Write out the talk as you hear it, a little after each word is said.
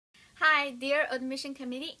Hi, dear admission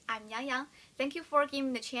committee. I'm Yang. Thank you for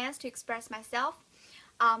giving me the chance to express myself.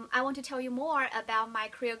 I want to tell you more about my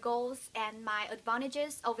career goals and my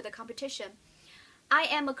advantages over the competition. I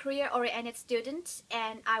am a career-oriented student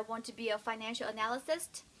and I want to be a financial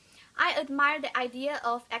analyst. I admire the idea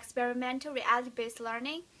of experimental reality-based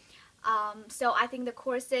learning. So I think the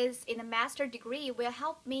courses in a master degree will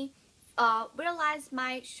help me realize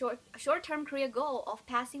my short-term career goal of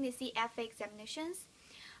passing the CFA examinations.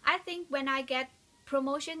 I think when I get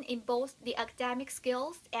promotion in both the academic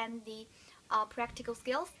skills and the practical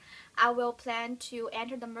skills, I will plan to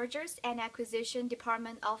enter the mergers and acquisition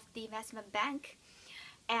department of the investment bank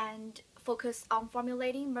and focus on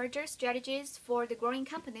formulating merger strategies for the growing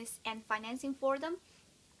companies and financing for them.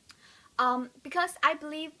 Because I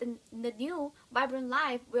believe the new vibrant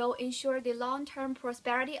life will ensure the long-term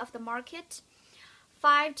prosperity of the market.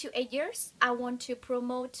 5 to 8 years, I want to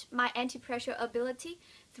promote my anti-pressure ability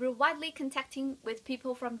through widely contacting with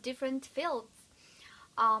people from different fields.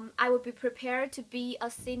 I will be prepared to be a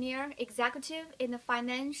senior executive in a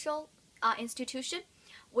financial institution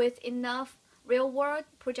with enough real-world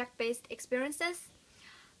project-based experiences.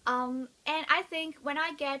 And I think when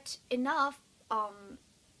I get enough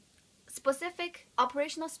specific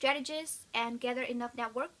operational strategies and gather enough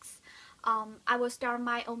networks, I will start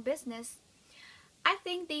my own business. I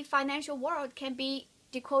think the financial world can be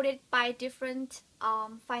decoded by different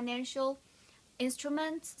financial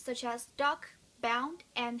instruments such as stock, bond,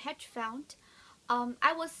 and hedge fund.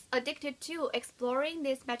 I was addicted to exploring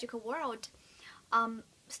this magical world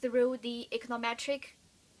through the econometric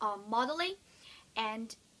modeling,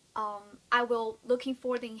 and I will looking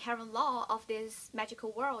for the inherent law of this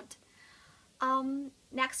magical world.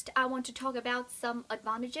 Next, I want to talk about some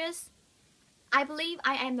advantages. I believe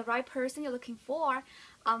I am the right person you're looking for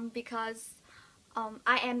because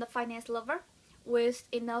I am the finance lover with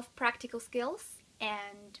enough practical skills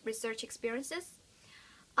and research experiences.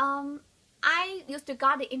 I used to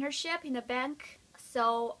got the internship in the bank,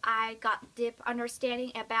 so I got deep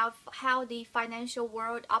understanding about how the financial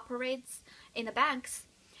world operates in the banks.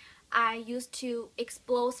 I used to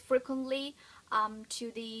expose frequently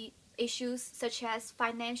to the issues such as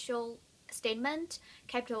financial statement,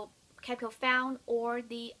 capital fund, or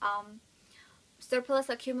the surplus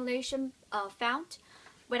accumulation fund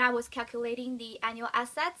when I was calculating the annual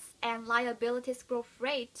assets and liabilities growth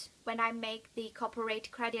rate when I make the corporate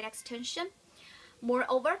credit extension.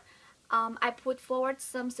 Moreover, I put forward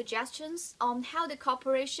some suggestions on how the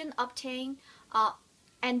corporation obtain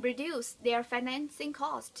and reduce their financing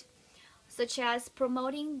cost, such as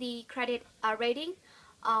promoting the credit rating,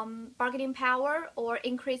 bargaining power, or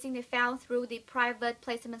increasing the fund through the private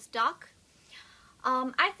placement stock.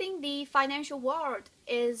 I think the financial world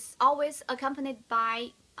is always accompanied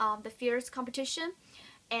by the fierce competition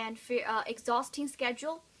and exhausting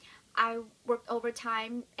schedule. I work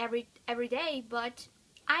overtime every day, but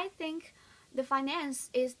I think the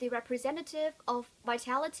finance is the representative of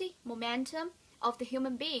vitality, momentum of the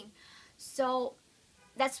human being. So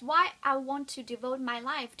that's why I want to devote my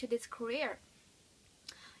life to this career.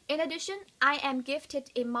 In addition, I am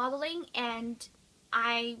gifted in modeling and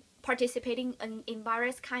I participating in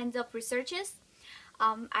various kinds of researches.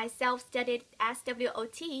 I self-studied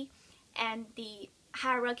SWOT and the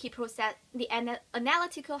hierarchy process, the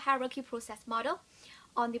analytical hierarchy process model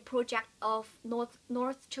on the project of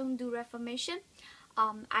North Chengdu Reformation.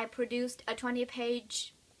 I produced a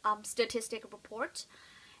 20-page statistic report,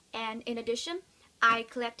 and in addition, I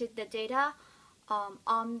collected the data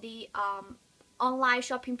on the online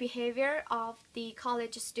shopping behavior of the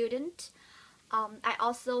college student. I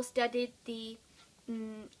also studied the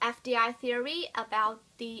FDI theory about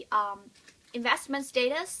the investment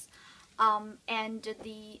status and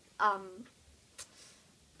the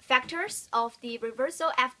factors of the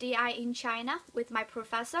reversal FDI in China with my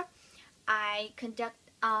professor.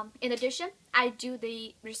 In addition, I do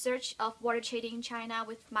the research of water trading in China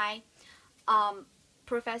with my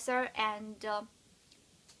professor, and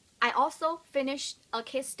I also finished a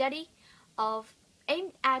case study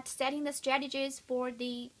aimed at setting the strategies for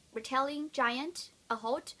the retailing giant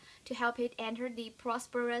Ahold to help it enter the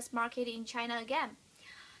prosperous market in China again.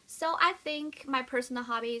 So I think my personal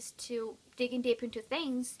hobby is to digging deep into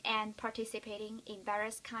things and participating in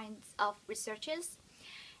various kinds of researches.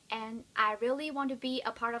 And I really want to be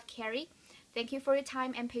a part of CARI. Thank you for your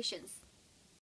time and patience.